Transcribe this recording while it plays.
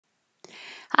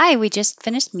Hi, we just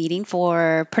finished meeting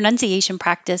for pronunciation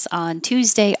practice on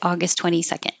Tuesday, August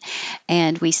 22nd.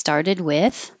 And we started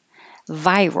with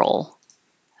viral,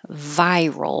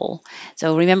 viral.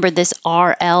 So remember this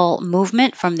RL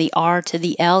movement from the R to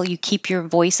the L. You keep your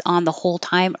voice on the whole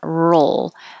time.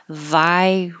 Roll,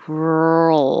 viral.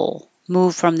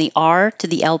 Move from the R to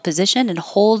the L position and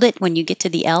hold it when you get to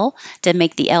the L to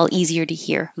make the L easier to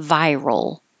hear.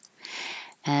 Viral.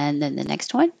 And then the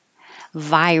next one,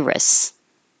 virus,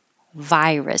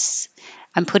 virus.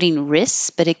 I'm putting ris,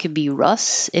 but it could be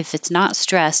rus. If it's not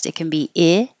stressed, it can be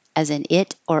I as in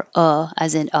it or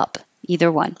as in up.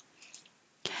 Either one.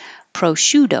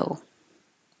 Prosciutto,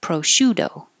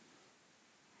 prosciutto.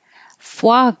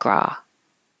 Foie gras,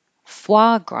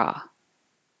 foie gras.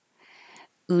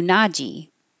 Unagi,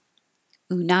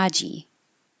 unagi.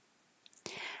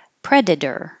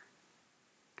 Predator,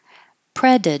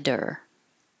 predator.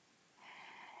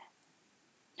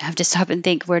 I have to stop and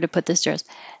think where to put this stress.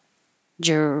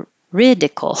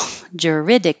 Juridical,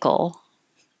 juridical,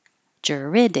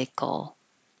 juridical.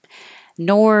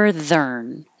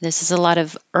 Northern. This is a lot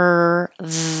of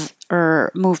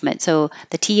movement. So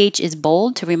the TH is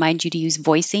bold to remind you to use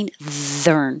voicing.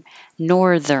 Thern.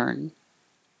 Northern.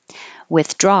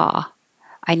 Withdraw.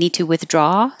 I need to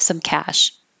withdraw some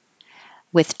cash.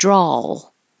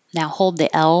 Withdrawal. Now hold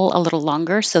the L a little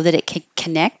longer so that it can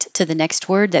connect to the next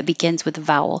word that begins with a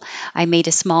vowel. I made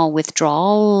a small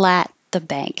withdrawal at the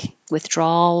bank.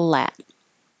 Withdrawal at.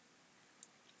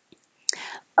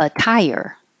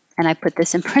 Attire. And I put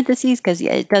this in parentheses because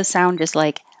it does sound just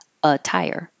like a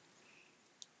tire.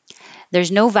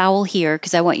 There's no vowel here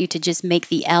because I want you to just make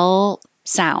the L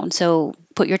sound. So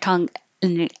put your tongue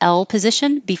in the L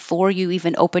position before you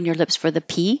even open your lips for the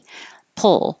P.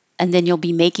 Pull. And then you'll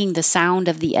be making the sound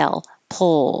of the L.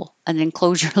 Pull. And then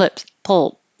close your lips.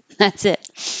 Pull. That's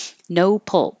it. No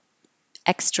pull.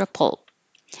 Extra pull.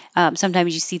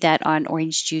 Sometimes you see that on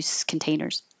orange juice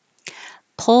containers.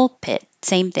 Pulpit.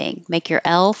 Same thing. Make your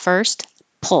L first.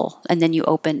 Pull. And then you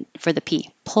open for the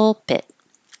P. Pulpit.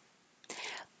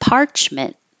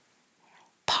 Parchment.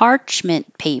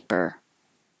 Parchment paper.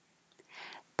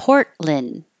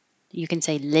 Portland. You can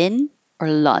say lin or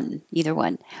lun, either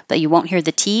one. But you won't hear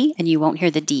the T and you won't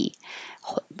hear the D.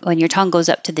 When your tongue goes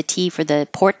up to the T for the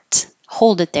port,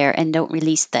 hold it there and don't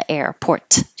release the air.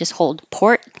 Port. Just hold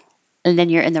port. And then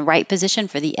you're in the right position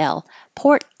for the L.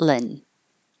 Portland.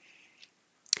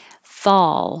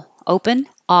 Fall. Open.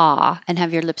 Ah. And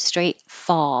have your lips straight.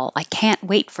 Fall. I can't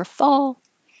wait for fall.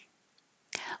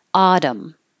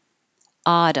 Autumn.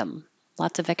 Autumn.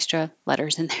 Lots of extra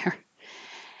letters in there.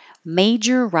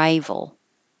 Major rival.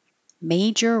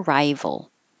 Major rival.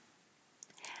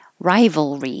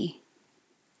 Rivalry.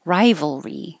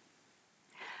 Rivalry.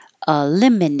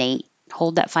 Eliminate.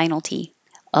 Hold that final T.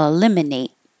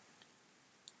 Eliminate.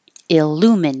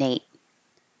 Illuminate.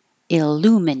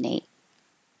 Illuminate.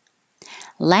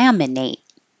 Laminate.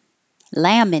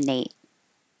 Laminate.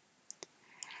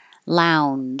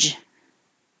 Lounge.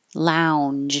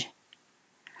 Lounge.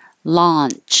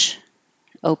 Launch.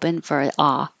 Open for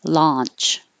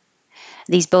launch.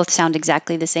 These both sound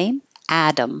exactly the same.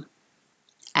 Atom.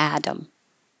 Atom.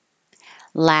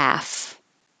 Laugh.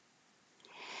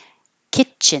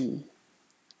 Kitchen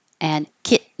and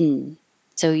kitten.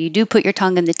 So you do put your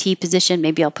tongue in the T position.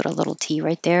 Maybe I'll put a little T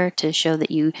right there to show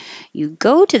that you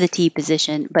go to the T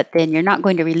position, but then you're not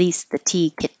going to release the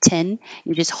T, kitten.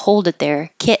 You just hold it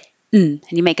there, kitten, and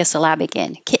you make a syllabic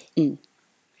in, kitten.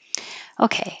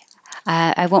 Okay.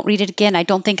 I won't read it again. I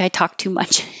don't think I talked too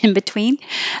much in between.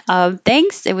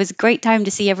 Thanks. It was a great time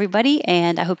to see everybody,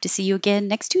 and I hope to see you again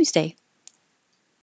next Tuesday.